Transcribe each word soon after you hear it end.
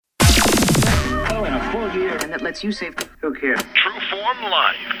full year, and that lets you save. Who cares? True Form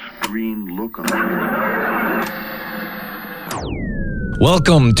Life. Green Lookum.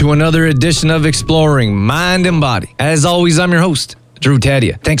 Welcome to another edition of Exploring Mind and Body. As always, I'm your host, Drew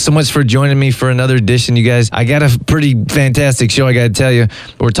Tadia. Thanks so much for joining me for another edition, you guys. I got a pretty fantastic show, I got to tell you.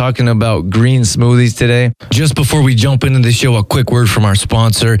 We're talking about green smoothies today. Just before we jump into the show, a quick word from our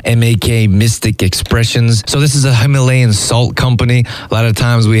sponsor, MAK Mystic Expressions. So this is a Himalayan salt company. A lot of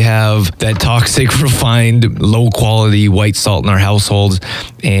times we have that toxic, refined, low-quality white salt in our households.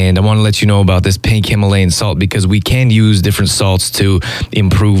 And I want to let you know about this pink Himalayan salt because we can use different salts to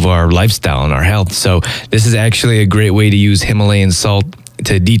improve our lifestyle and our health. So this is actually a great way to use Himalayan salt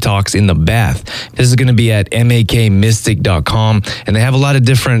to detox in the bath. This is going to be at makmystic.com, and they have a lot of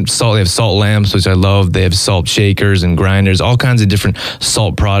different salt. They have salt lamps, which I love. They have salt shakers and grinders, all kinds of different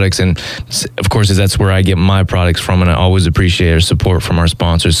salt products. And of course, that's where I get my products from, and I always appreciate our support from our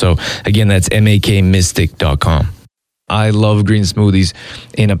sponsors. So again, that's makmystic.com. I love green smoothies.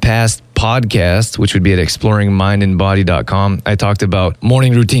 In a past podcast, which would be at exploringmindandbody.com, I talked about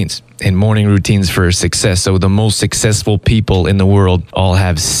morning routines and morning routines for success. So the most successful people in the world all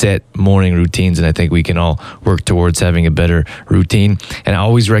have set morning routines, and I think we can all work towards having a better routine. And I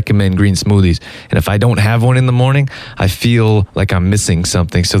always recommend green smoothies. And if I don't have one in the morning, I feel like I'm missing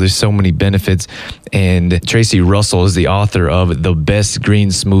something. So there's so many benefits. And Tracy Russell is the author of The Best Green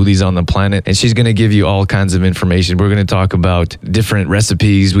Smoothies on the Planet, and she's going to give you all kinds of information. We're going to talk about different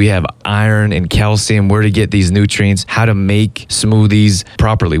recipes. We have iron and calcium, where to get these nutrients, how to make smoothies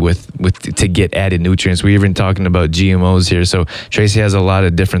properly to get added nutrients. We're even talking about GMOs here. So Tracy has a lot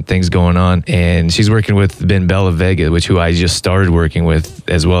of different things going on, and she's working with Ben Bella Vega, who I just started working with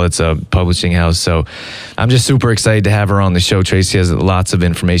as well. It's a publishing house. So I'm just super excited to have her on the show. Tracy has lots of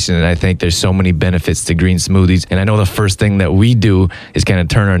information, and I think there's so many benefits to green smoothies. And I know the first thing that we do is kind of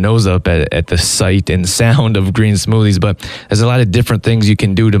turn our nose up at the sight and sound of green smoothies, but there's a lot of different things you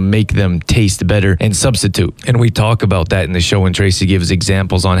can do to make them taste better and substitute. And we talk about that in the show, and Tracy gives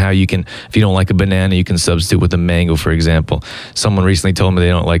examples on how you can, if you don't like a banana, you can substitute with a mango, for example. Someone recently told me they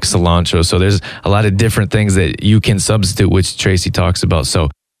don't like cilantro. So there's a lot of different things that you can substitute, which Tracy talks about. So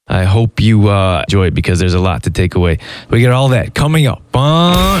I hope you enjoy it because there's a lot to take away. We got all that coming up.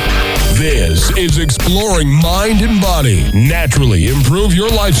 This is Exploring Mind and Body. Naturally improve your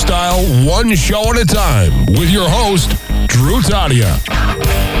lifestyle one show at a time with your host, Drew Tadia.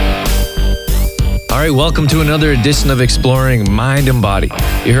 All right, welcome to another edition of Exploring Mind and Body.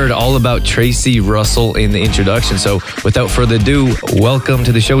 You heard all about Tracy Russell in the introduction, so without further ado, welcome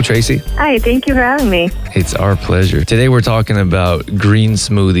to the show, Tracy. Hi, thank you for having me. It's our pleasure. Today we're talking about green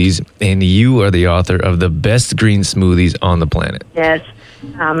smoothies, and you are the author of The Best Green Smoothies on the Planet. Yes,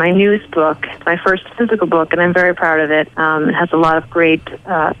 my newest book. It's my first physical book, and I'm very proud of it. It has a lot of great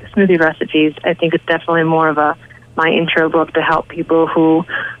smoothie recipes. I think it's definitely more of my intro book to help people who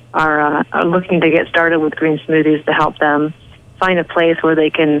are looking to get started with green smoothies, to help them find a place where they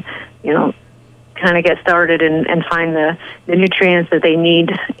can, kind of get started and find the nutrients that they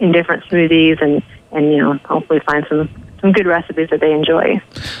need in different smoothies and hopefully find some good recipes that they enjoy.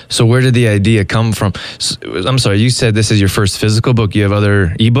 So where did the idea come from? I'm sorry, you said this is your first physical book. You have other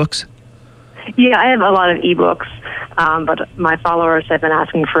ebooks? Yeah, I have a lot of ebooks, but my followers have been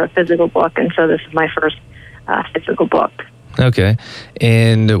asking for a physical book, and so this is my first physical book. Okay.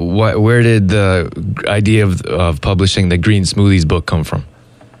 And where did the idea of publishing the Green Smoothies book come from?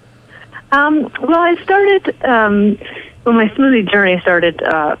 Well, I started, when my smoothie journey started,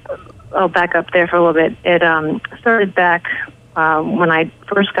 I'll back up there for a little bit. It started back when I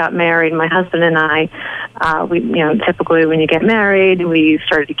first got married. My husband and I, we typically when you get married, we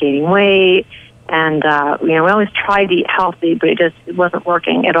started gaining weight. And, we always tried to eat healthy, but it wasn't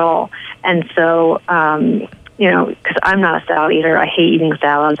working at all. And so, because I'm not a salad eater. I hate eating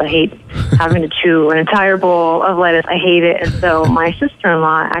salads. I hate having to chew an entire bowl of lettuce. I hate it. And so my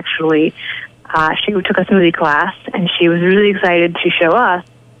sister-in-law actually, she took a smoothie class, and she was really excited to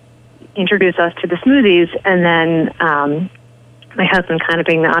introduce us to the smoothies. And then my husband, kind of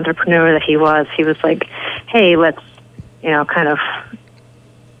being the entrepreneur that he was like, hey, let's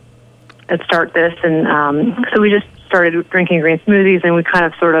start this. And so we just started drinking green smoothies, and we kind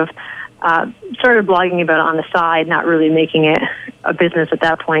of started blogging about it on the side, not really making it a business at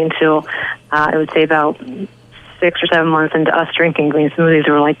that point until I would say about 6 or 7 months into us drinking green smoothies.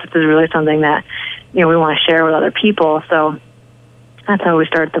 We were like, this is really something that we want to share with other people. So that's how we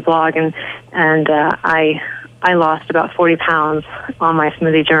started the blog, and I lost about 40 pounds on my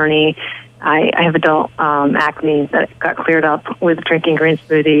smoothie journey. I have adult acne that got cleared up with drinking green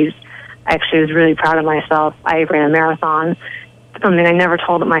smoothies. I actually was really proud of myself. I ran a marathon, something I never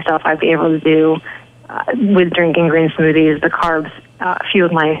told myself I'd be able to do. with drinking green smoothies, the carbs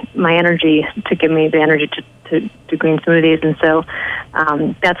fueled my energy to give me the energy to do green smoothies. And so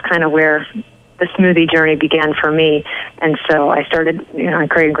that's kind of where the smoothie journey began for me. And so I started,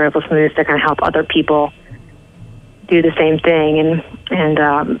 creating incredible smoothies to kind of help other people do the same thing. And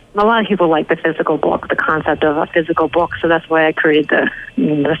a lot of people like the physical book, the concept of a physical book. So that's why I created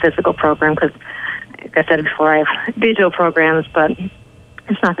the physical program, because, like I said before, I have digital programs, but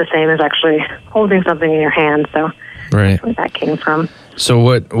it's not the same as actually holding something in your hand. So that's where that came from. So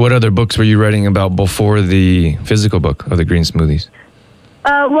what other books were you writing about before the physical book of the green smoothies?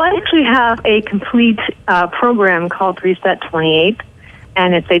 Well, I actually have a complete program called Reset 28,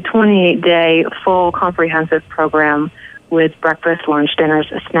 and it's a 28-day full comprehensive program with breakfast, lunch,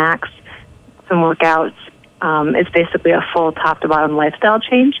 dinners, snacks, some workouts. It's basically a full top-to-bottom lifestyle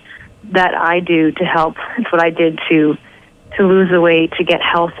change that I do to help. It's what I did to lose the weight, to get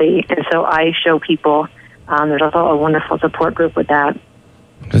healthy, and so I show people. There's also a wonderful support group with that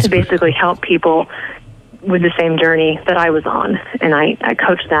to basically help people with the same journey that I was on, and I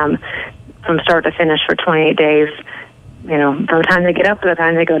coach them from start to finish for 28 days, from the time they get up to the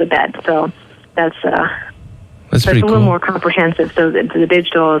time they go to bed. So that's a little more comprehensive. So the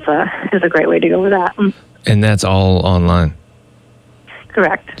digital is a great way to go with that. And that's all online?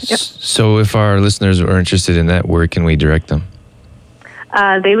 Correct. Yep. So if our listeners are interested in that, where can we direct them?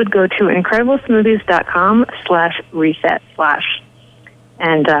 They would go to incrediblesmoothies.com/reset/.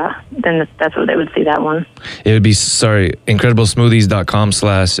 And then that's where they would see that one. It would be,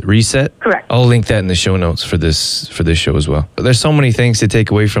 incrediblesmoothies.com/reset. Correct. I'll link that in the show notes for this show as well. There's so many things to take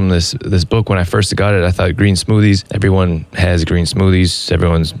away from this book. When I first got it, I thought green smoothies. Everyone has green smoothies.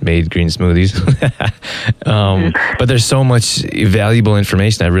 Everyone's made green smoothies. But there's so much valuable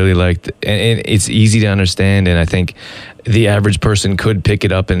information I really liked. And it's easy to understand. And I think the average person could pick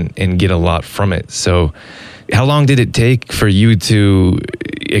it up and get a lot from it. So how long did it take for you to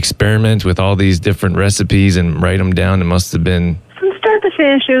experiment with all these different recipes and write them down? It must have been... From start to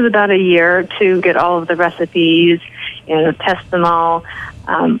finish, it was about a year to get all of the recipes, test them all.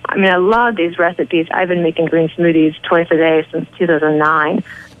 I love these recipes. I've been making green smoothies twice a day since 2009.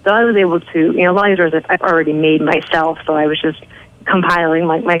 So I was able to, a lot of these recipes I've already made myself, so I was just compiling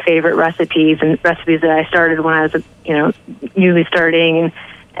my favorite recipes and recipes that I started when I was, newly starting.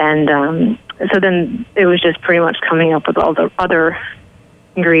 And so then it was just pretty much coming up with all the other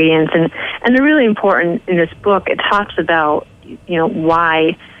ingredients. And they're really important in this book. It talks about,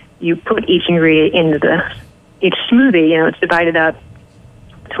 why you put each ingredient into each smoothie. It's divided up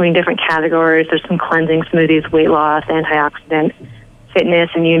between different categories. There's some cleansing smoothies, weight loss, antioxidant,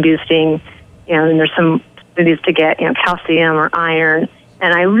 fitness, immune boosting. And there's some smoothies to get, calcium or iron.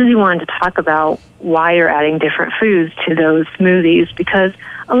 And I really wanted to talk about why you're adding different foods to those smoothies, because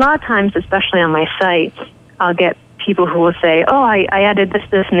a lot of times, especially on my site, I'll get people who will say, oh, I added this,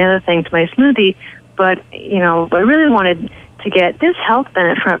 and the other thing to my smoothie, but, I really wanted to get this health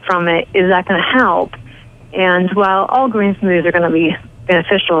benefit from it. Is that going to help? And while all green smoothies are going to be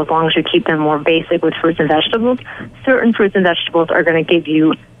beneficial as long as you keep them more basic with fruits and vegetables, certain fruits and vegetables are going to give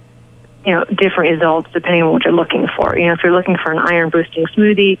you different results depending on what you're looking for. If you're looking for an iron-boosting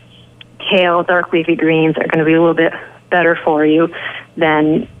smoothie, kale, dark leafy greens are going to be a little bit better for you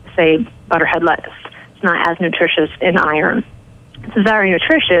than, say, butterhead lettuce. It's not as nutritious in iron. It's very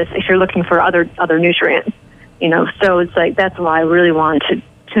nutritious if you're looking for other nutrients. So it's like that's why I really wanted to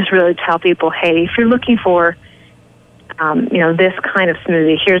just really tell people, hey, if you're looking for, this kind of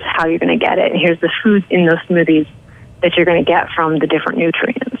smoothie, here's how you're going to get it, and here's the foods in those smoothies that you're going to get from the different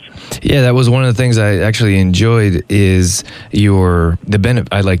nutrients. Yeah, that was one of the things I actually enjoyed is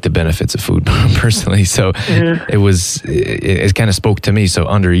I like the benefits of food personally. So it kind of spoke to me. So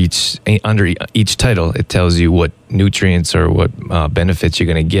under each title, it tells you what nutrients or what benefits you're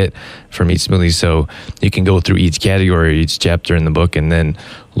going to get from each smoothie. So you can go through each category, each chapter in the book, and then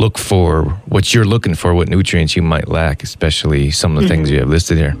look for what you're looking for, what nutrients you might lack, especially some of the things you have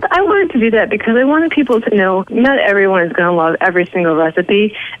listed here. I wanted to do that because I wanted people to know not everyone is going to love every single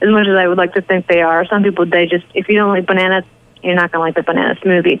recipe as much as I would like to think they are. Some people, if you don't like bananas, you're not going to like the banana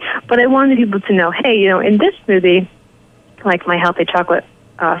smoothie. But I wanted people to know, hey, in this smoothie, like my healthy chocolate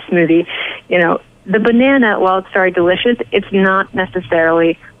smoothie, the banana, while it's very delicious, it's not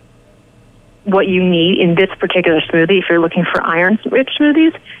necessarily what you need in this particular smoothie. If you're looking for iron-rich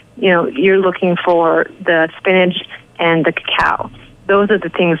smoothies, you're looking for the spinach and the cacao. Those are the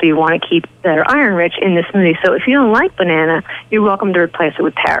things you want to keep that are iron-rich in the smoothie. So if you don't like banana, you're welcome to replace it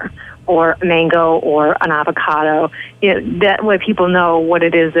with pear or mango or an avocado. That way people know what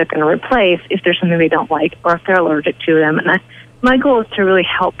it is they're going to replace if there's something they don't like or if they're allergic to them. And my goal is to really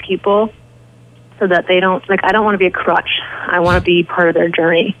help people so that they don't, like, I don't want to be a crutch. I want to be part of their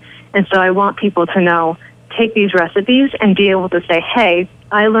journey. And so I want people to know, take these recipes and be able to say, hey,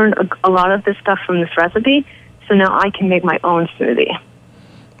 I learned a lot of this stuff from this recipe, so now I can make my own smoothie.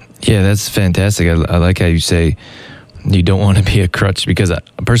 Yeah, that's fantastic. I like how you say you don't want to be a crutch, because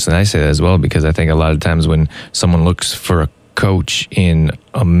personally I say that as well, because I think a lot of times when someone looks for a coach in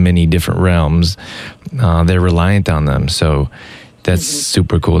many different realms, they're reliant on them. So that's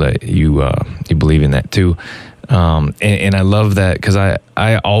super cool that you believe in that too. And I love that, because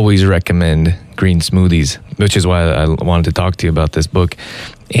I always recommend green smoothies, which is why I wanted to talk to you about this book.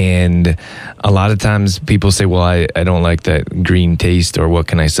 And a lot of times people say, well, I don't like that green taste, or what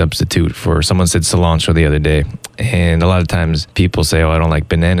can I substitute for? Someone said cilantro the other day. And a lot of times people say, oh, I don't like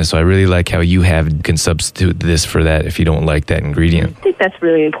banana. So I really like how you can substitute this for that if you don't like that ingredient. I think that's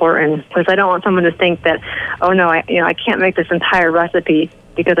really important, because I don't want someone to think that, oh no, I can't make this entire recipe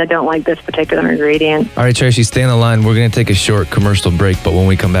because I don't like this particular ingredient. All right, Tracy, stay on the line. We're going to take a short commercial break, but when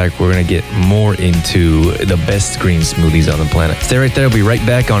we come back, we're going to get more into the best green smoothies on the planet. Stay right there. We'll be right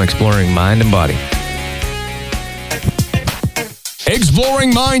back on Exploring Mind and Body.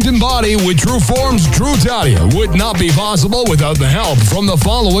 Exploring Mind and Body with True Form's Drew Tadia would not be possible without the help from the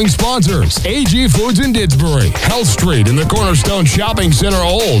following sponsors: AG Foods in Didsbury, Health Street in the Cornerstone Shopping Center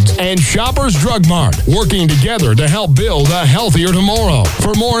Olds, and Shoppers Drug Mart, working together to help build a healthier tomorrow.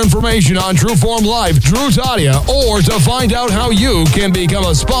 For more information on True Form Life, Drew Tadia, or to find out how you can become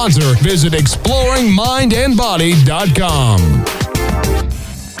a sponsor, visit exploringmindandbody.com.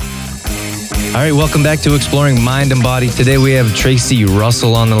 All right, welcome back to Exploring Mind and Body. Today we have Tracy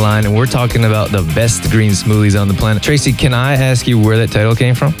Russell on the line, and we're talking about the best green smoothies on the planet. Tracy, can I ask you where that title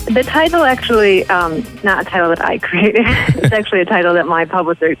came from? The title actually, not a title that I created. It's actually a title that my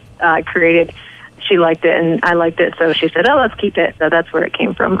publisher created. She liked it, and I liked it, so she said, oh, let's keep it. So that's where it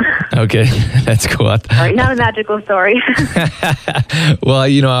came from. Okay, that's cool. All right, not a magical story. Well,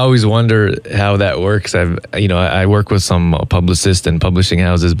 I always wonder how that works. I work with some publicists and publishing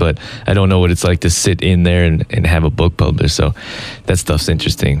houses, but I don't know what it's like to sit in there and have a book published. So that stuff's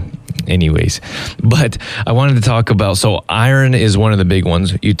interesting. Anyways, but I wanted to talk about, so iron is one of the big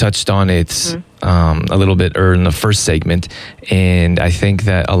ones. You touched on it a little bit earlier in the first segment, and I think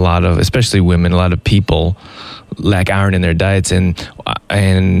that a lot of, especially women, a lot of people lack iron in their diets, and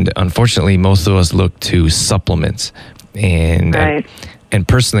unfortunately most of us look to supplements, and right. And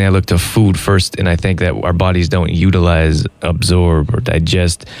personally I look to food first, and I think that our bodies don't utilize, absorb, or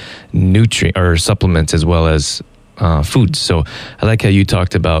digest nutrient or supplements as well as foods. So I like how you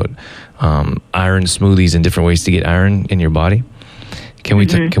talked about iron smoothies and different ways to get iron in your body. Can we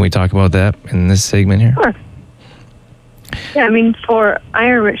talk about that in this segment here? Sure. Yeah, I mean, for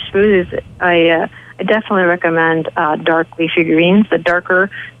iron-rich smoothies, I definitely recommend dark leafy greens. The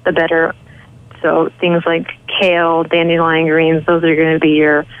darker, the better. So things like kale, dandelion greens, those are going to be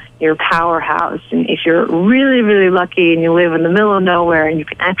your powerhouse. And if you're really, really lucky and you live in the middle of nowhere and you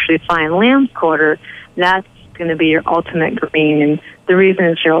can actually find lamb's quarter, that's going to be your ultimate green. And the reason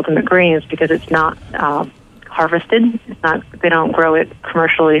it's your ultimate green is because it's not harvested. They don't grow it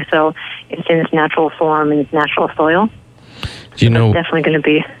commercially, so it's in its natural form and its natural soil. It's definitely going to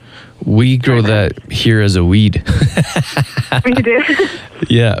be. We grow that here as a weed. We do.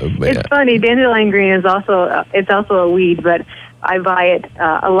 Yeah, it's funny. Dandelion green is also a weed, but I buy it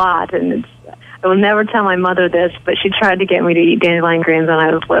a lot, and I will never tell my mother this, but she tried to get me to eat dandelion greens when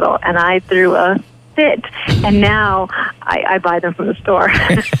I was little, and I threw a fit, and now I buy them from the store.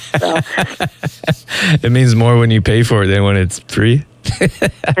 So. It means more when you pay for it than when it's free. I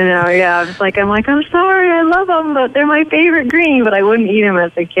know, yeah. I'm sorry, I love them, but they're my favorite green, but I wouldn't eat them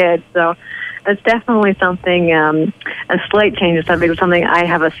as a kid. So it's definitely something, a slight change of subject, something. I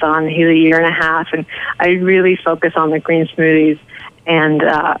have a son, he's a year and a half, and I really focus on the green smoothies and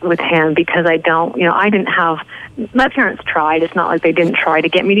with him, because I didn't have, my parents tried. It's not like they didn't try to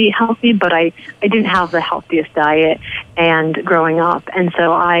get me to eat healthy, but I didn't have the healthiest diet and growing up. And so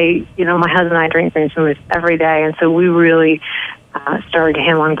my husband and I drink green smoothies every day. And so we really started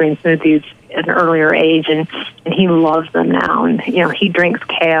him on green smoothies at an earlier age, and he loves them now. And, he drinks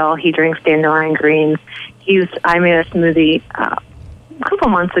kale, he drinks dandelion greens. I made a smoothie a couple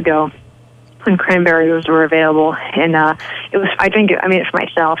months ago when cranberries were available, and I made it for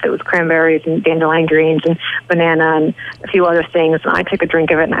myself. It was cranberries and dandelion greens and banana and a few other things, and I took a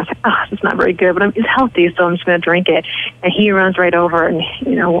drink of it, and I said, oh, it's not very good, but it's healthy, so I'm just going to drink it. And he runs right over and,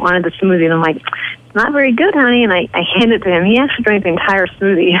 wanted the smoothie, and I'm like, it's not very good, honey, and I handed it to him. He actually drank the entire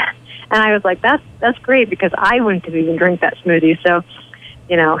smoothie, and I was like, that's great, because I wouldn't have even drink that smoothie. So,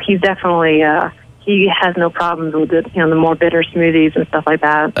 he's definitely, he has no problems with it. The more bitter smoothies and stuff like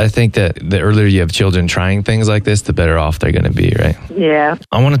that. I think that the earlier you have children trying things like this, the better off they're going to be, right? Yeah.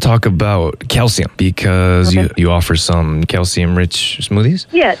 I want to talk about calcium because you offer some calcium-rich smoothies.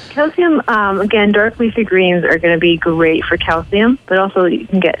 Yeah, calcium. Again, dark leafy greens are going to be great for calcium, but also you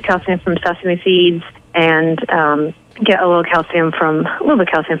can get calcium from sesame seeds and get a little bit of calcium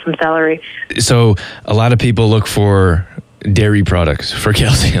from celery. So a lot of people look for dairy products for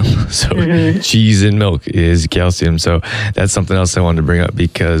calcium. So cheese and milk is calcium. So that's something else I wanted to bring up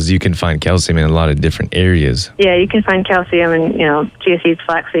because you can find calcium in a lot of different areas. Yeah, you can find calcium in chia seeds,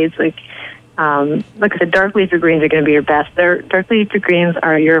 flax seeds. Like I said, dark leafy greens are going to be your best. Dark leafy greens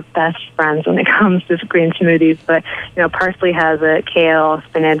are your best friends when it comes to green smoothies. But parsley has it, kale,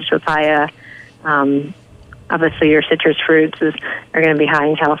 spinach, papaya. Obviously, your citrus fruits are going to be high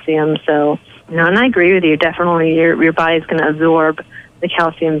in calcium. So, and I agree with you. Definitely, your body's going to absorb the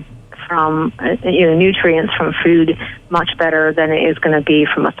calcium from nutrients from food much better than it is going to be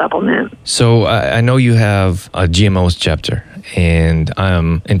from a supplement. So I know you have a GMOs chapter, and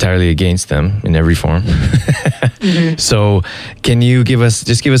I'm entirely against them in every form. So can you give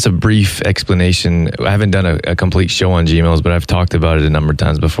us a brief explanation? I haven't done a complete show on GMOs, but I've talked about it a number of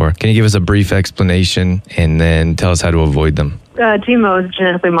times before. Can you give us a brief explanation and then tell us how to avoid them? GMOs,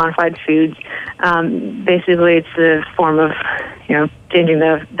 genetically modified foods. Basically, it's a form of, changing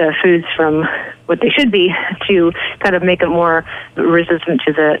the foods from what they should be to kind of make it more resistant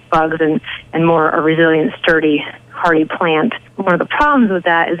to the bugs and more a resilient, sturdy, hardy plant. One of the problems with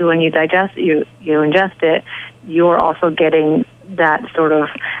that is when you ingest it, you're also getting that sort of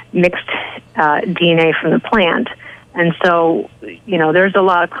mixed DNA from the plant. And so, there's a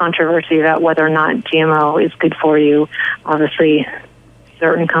lot of controversy about whether or not GMO is good for you. Obviously,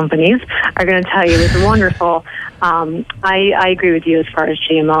 certain companies are going to tell you it's wonderful. I agree with you as far as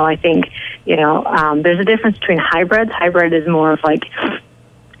GMO. I think, there's a difference between hybrids. Hybrid is more of like,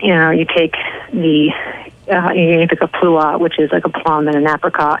 you take you pick a pluot, which is like a plum and an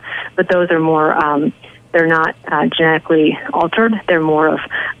apricot, but those are more, they're not genetically altered. They're more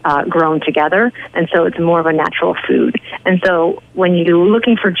of grown together, and so it's more of a natural food. And so when you're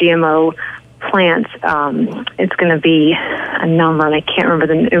looking for GMO plants, it's going to be a number, and I can't remember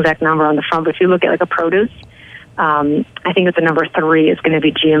the exact number on the front, but if you look at like a produce, I think it's the number 3 is going to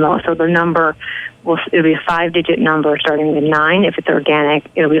be GMO. So the number it'll be a 5-digit number starting with 9 if it's organic.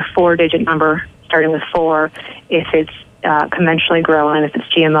 It'll be a 4-digit number starting with 4 if it's conventionally grown, and if it's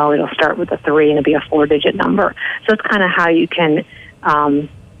GMO, it'll start with a 3 and it'll be a 4-digit number. So it's kind of how you can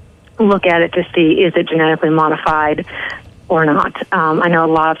look at it to see, is it genetically modified or not. I know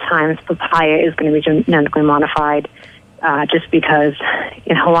a lot of times papaya is going to be genetically modified just because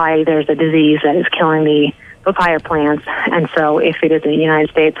in Hawaii there's a disease that is killing the papaya plants, and so if it is in the United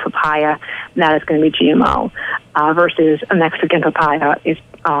States papaya, that is going to be GMO versus a Mexican papaya is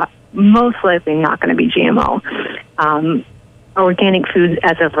most likely not going to be GMO. Organic foods,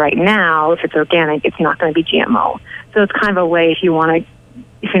 as of right now, if it's organic, it's not going to be GMO. So it's kind of a way if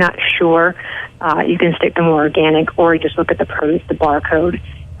you're not sure, you can stick to more organic, or you just look at the produce, the barcode.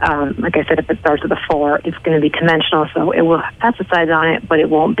 Like I said, if it starts with a 4, it's going to be conventional, so it will have pesticides on it, but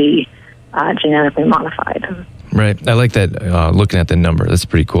it won't be genetically modified. Right. I like that, looking at the number. That's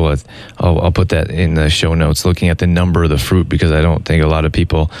pretty cool. I'll put that in the show notes, looking at the number of the fruit, because I don't think a lot of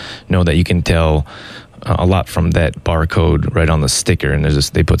people know that you can tell a lot from that barcode right on the sticker. And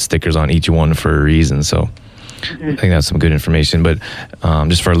they put stickers on each one for a reason. So I think that's some good information. But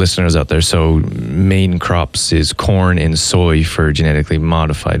just for our listeners out there, so main crops is corn and soy for genetically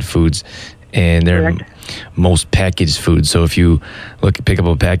modified foods. And they're most packaged foods. So if you pick up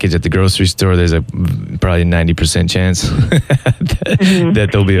a package at the grocery store, there's probably a 90% chance that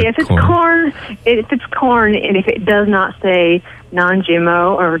there'll be if it's corn, and if it does not say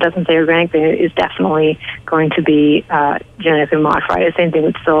non-GMO or doesn't say organic, then it is definitely going to be genetically modified. The same thing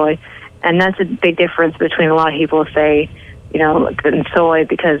with soy. And that's a big difference between a lot of people say, in soy,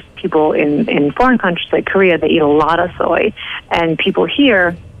 because people in foreign countries like Korea, they eat a lot of soy. And people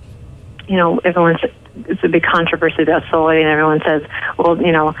here, it's a big controversy about soy, and everyone says, well,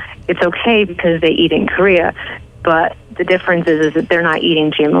 it's okay because they eat in Korea. But the difference is that they're not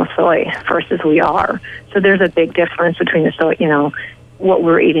eating GMO soy versus we are. So there's a big difference between the soy, what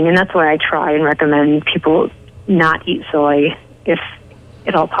we're eating. And that's why I try and recommend people not eat soy if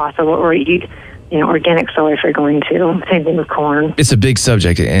at all possible, or eat organic soy if you're going to. Same thing with corn. It's a big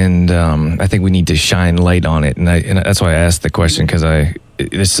subject, and I think we need to shine light on it. And that's why I asked the question, because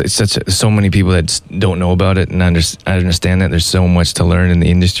it's so many people that don't know about it, and I understand that there's so much to learn in the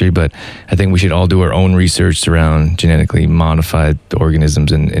industry, but I think we should all do our own research around genetically modified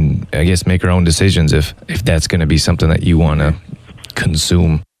organisms, and I guess make our own decisions if that's going to be something that you want to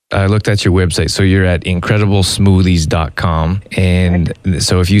consume. I looked at your website. So you're at incrediblesmoothies.com. And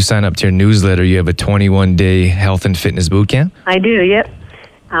so if you sign up to your newsletter, you have a 21-day health and fitness boot camp? I do, yep.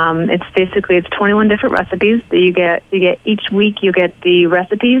 It's 21 different recipes that you get each week. You get the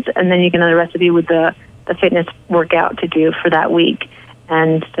recipes, and then you get another recipe with the fitness workout to do for that week.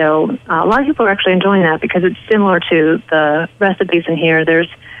 And so a lot of people are actually enjoying that because it's similar to the recipes in here. There's,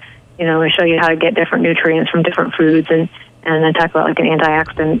 I show you how to get different nutrients from different foods, and I talk about like an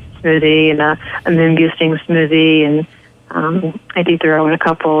antioxidant smoothie and a immune-boosting smoothie, and I do throw in a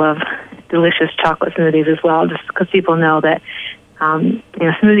couple of delicious chocolate smoothies as well, just because people know that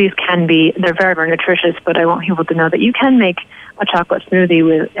smoothies they're very, very nutritious, but I want people to know that you can make a chocolate smoothie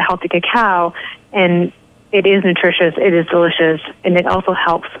with healthy cacao, and it is nutritious, it is delicious, and it also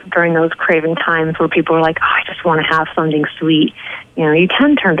helps during those craving times where people are like, I just want to have something sweet. You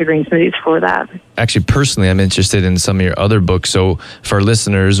can turn to green smoothies for that. Actually, personally, I'm interested in some of your other books. So for our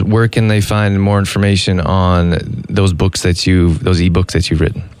listeners, where can they find more information on those ebooks that you've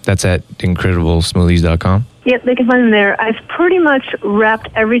written? That's at incrediblesmoothies.com? Yep, they can find them there. I've pretty much wrapped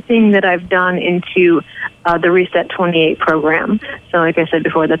everything that I've done into the Reset 28 program. So like I said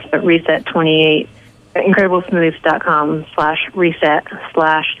before, that's the Reset 28. incrediblesmoothies.com/reset/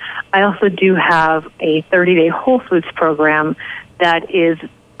 I also do have a 30-day Whole Foods program that is,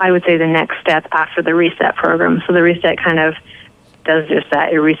 I would say, the next step after the Reset program. So the Reset kind of does just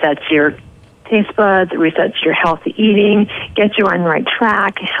that. It resets your taste buds, it resets your healthy eating, gets you on the right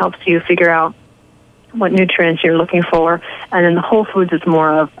track, helps you figure out what nutrients you're looking for. And then the Whole Foods is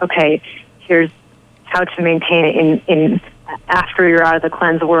more of, okay, here's how to maintain it in after you're out of the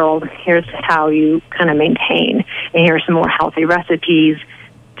cleanse world. Here's how you kind of maintain, and here's some more healthy recipes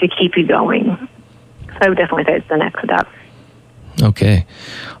to keep you going. So I would definitely say it's the next step. Okay.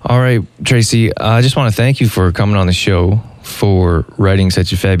 All right, Tracy, I just want to thank you for coming on the show, for writing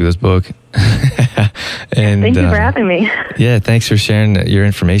such a fabulous book. And thank you for having me. Yeah, thanks for sharing your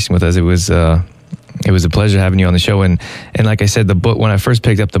information with us. It was a pleasure having you on the show. And like I said, the book, when I first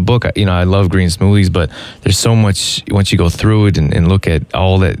picked up the book, I love green smoothies, but there's so much, once you go through it and look at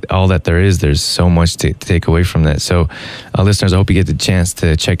all that there is, there's so much to take away from that. So listeners, I hope you get the chance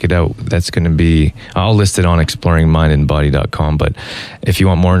to check it out. That's going to be, I'll list it on exploringmindandbody.com. But if you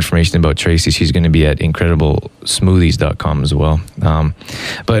want more information about Tracy, she's going to be at incrediblesmoothies.com as well.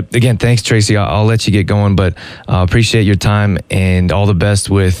 But again, thanks, Tracy. I'll let you get going, but appreciate your time and all the best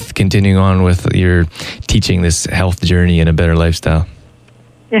with continuing on with your teaching this health journey and a better lifestyle.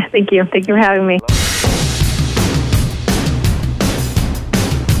 Yeah, thank you. Thank you for having me.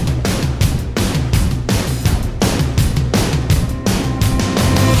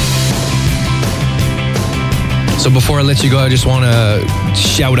 So before I let you go, I just want to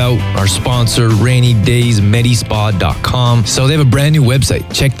shout out our sponsor, rainydaysmedispa.com. So they have a brand new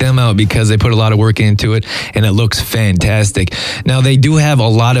website. Check them out because they put a lot of work into it and it looks fantastic. Now, they do have a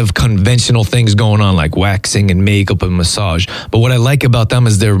lot of conventional things going on like waxing and makeup and massage. But what I like about them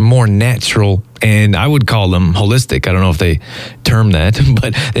is they're more natural, and I would call them holistic. I don't know if they term that,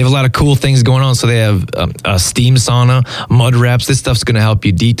 but they have a lot of cool things going on. So they have a steam sauna, mud wraps. This stuff's going to help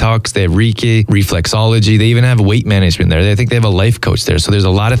you detox. They have Reiki, reflexology. They even have weight management there. I think they have a life coach there. So there's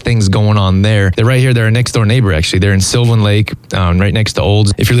a lot of things going on there. They're right here. They're a next door neighbor, actually. They're in Sylvan Lake, right next to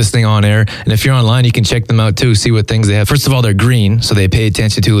Olds. If you're listening on air, and if you're online, you can check them out too, see what things they have. First of all, they're green, so they pay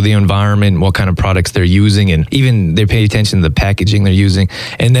attention to the environment, what kind of products they're using, and even they pay attention to the packaging they're using.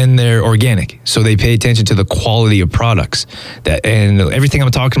 And then they're organic, so they pay attention to the quality of products and everything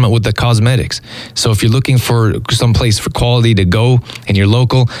I'm talking about with the cosmetics. So if you're looking for some place for quality to go and you're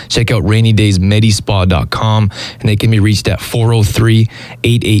local, check out rainydaysmedispa.com, and they can be reached at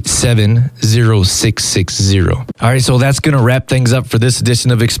 403-887-0660. All right, so that's going to wrap things up for this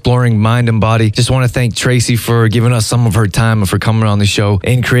edition of Exploring Mind and Body. Just want to thank Tracy for giving us some of her time and for coming on the show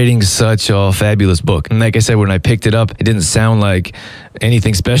and creating such a fabulous book. And like I said, when I picked it up, it didn't sound like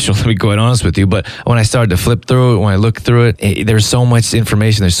anything special, to be quite honest with you. to. But when I started to flip through it, when I look through it, there's so much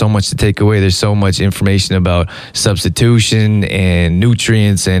information. There's so much to take away. There's so much information about substitution and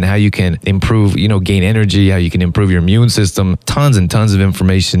nutrients and how you can improve, gain energy, how you can improve your immune system. Tons and tons of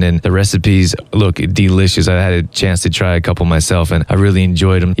information, and the recipes look delicious. I had a chance to try a couple myself, and I really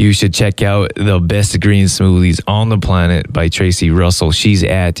enjoyed them. You should check out the best green smoothies on the planet by Tracy Russell. She's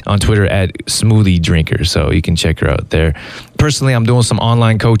on Twitter at Smoothie Drinker, so you can check her out there. Personally, I'm doing some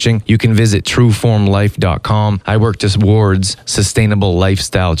online coaching. You can visit trueformlife.com. I work towards sustainable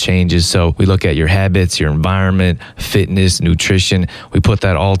lifestyle changes. So we look at your habits, your environment, fitness, nutrition. We put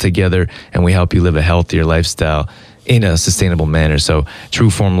that all together and we help you live a healthier lifestyle in a sustainable manner. So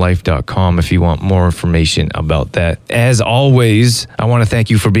trueformlife.com if you want more information about that. As always, I want to thank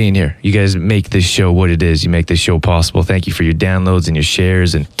you for being here. You guys make this show what it is. You make this show possible. Thank you for your downloads and your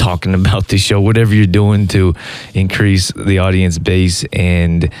shares and talking about this show, whatever you're doing to increase the audience base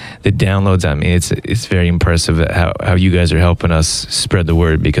and the downloads. I mean, it's very impressive how you guys are helping us spread the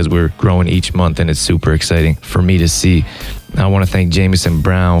word, because we're growing each month and it's super exciting for me to see. I want to thank Jameson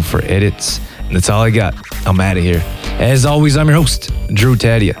Brown for edits. That's all I got. I'm out of here. As always, I'm your host, Drew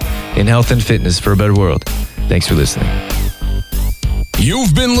Tadia, in health and fitness for a better world. Thanks for listening.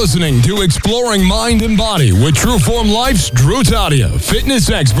 You've been listening to Exploring Mind and Body with Trueform Life's Drew Tadia, fitness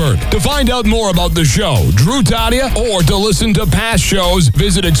expert. To find out more about the show, Drew Tadia, or to listen to past shows,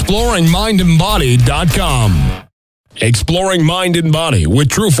 visit exploringmindandbody.com. Exploring Mind and Body with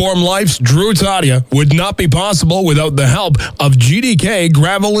Trueform Life's Drew Tadia would not be possible without the help of GDK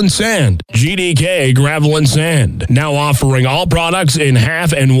Gravel and Sand. GDK Gravel and Sand, now offering all products in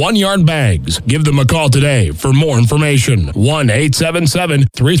 1/2 and 1 yard bags. Give them a call today for more information.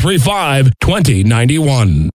 1-877-335-2091.